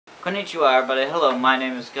Konnichiwa everybody, hello, my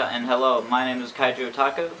name is Kaiju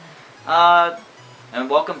Otaku. And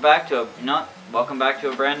welcome back to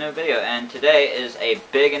a brand new video. And today is a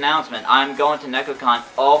big announcement. I'm going to Nekocon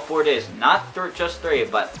all 4 days, not just 3,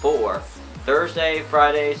 but 4. Thursday,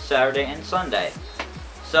 Friday, Saturday, and Sunday.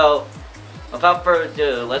 So, without further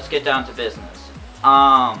ado, let's get down to business.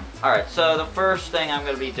 Alright, so the first thing I'm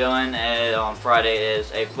going to be doing on Friday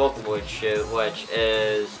is a Vocaloid shoot, which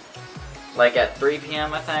is like at 3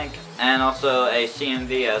 p.m. I think, and also a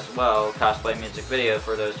CMV as well, cosplay music video,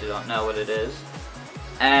 for those who don't know what it is.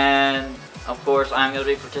 And of course I'm going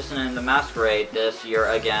to be participating in the masquerade this year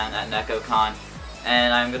again at Nekocon,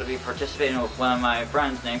 and I'm going to be participating with one of my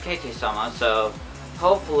friends named Keiti-Sama, so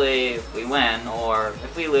hopefully we win, or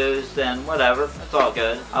if we lose then whatever, it's all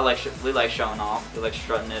good. We like showing off, we like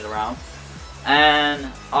strutting it around. And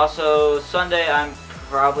also Sunday I'm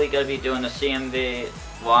probably going to be doing the CMV.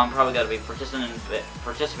 Well, I'm probably going to be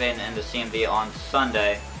participating in the CMV on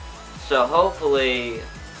Sunday, so hopefully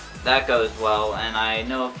that goes well, and I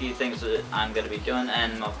know a few things that I'm going to be doing.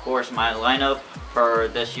 And of course my lineup for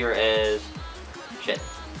this year is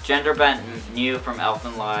Gender Bent Mew from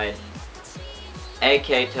Elfen Lied,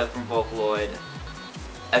 Keito from Vocaloid,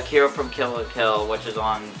 Akira from Kill la Kill, which is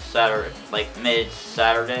on Saturday, like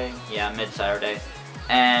mid-Saturday,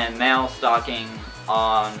 and Male Stalking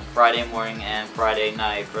on Friday morning and Friday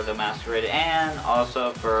night for the masquerade, and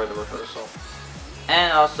also for the rehearsal.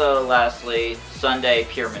 And also lastly, Sunday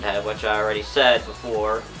Pyramid Head, which I already said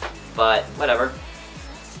before, but whatever.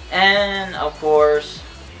 And of course,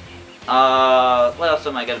 what else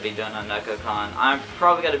am I going to be doing on Nekocon? I'm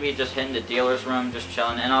probably going to be just hitting the dealer's room, just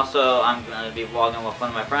chilling, and also I'm going to be vlogging with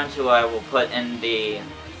one of my friends who I will put in the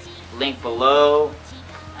link below.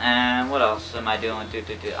 And what else am I doing?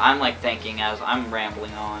 I'm like thinking as I'm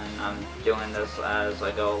rambling on, and I'm doing this as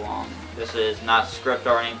I go along. This is not script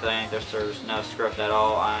or anything. There's no script at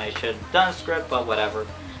all. I should have done a script, but whatever,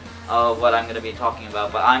 of what I'm going to be talking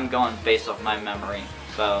about. But I'm going based off my memory,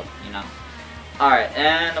 so, you know. Alright,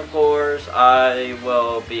 and of course I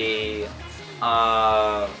will be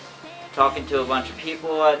talking to a bunch of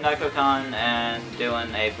people at Nekocon and doing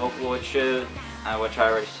a Vocaloid shoot, which I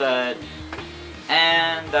already said.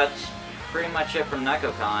 And that's pretty much it from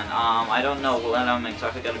Nekocon. I don't know what I'm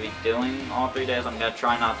exactly going to be doing all 3 days. I'm going to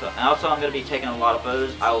try not to. And also I'm going to be taking a lot of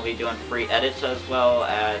photos. I will be doing free edits as well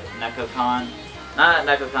at Nekocon. Not at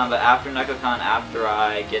Nekocon, but after Nekocon, after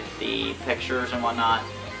I get the pictures and whatnot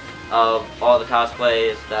of all the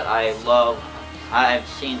cosplays that I love. I've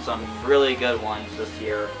seen some really good ones this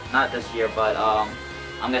year. Not this year, but I'm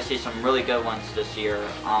going to see some really good ones this year.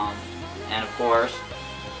 And of course,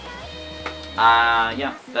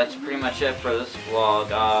 yeah, that's pretty much it for this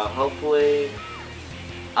vlog. Hopefully,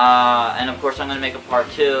 and of course I'm going to make a part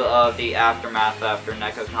 2 of the aftermath after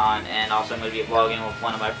Nekocon, and also I'm going to be vlogging with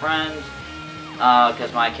one of my friends,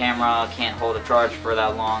 because my camera can't hold a charge for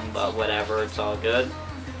that long, but whatever, it's all good.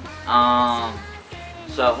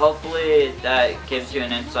 So hopefully that gives you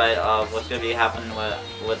an insight of what's going to be happening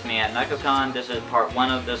with me at Nekocon. This is part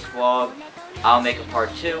 1 of this vlog. I'll make a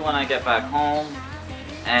part 2 when I get back home.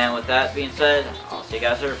 And with that being said, I'll see you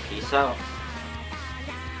guys later. Peace out.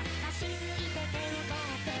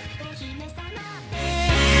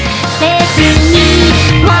 Let's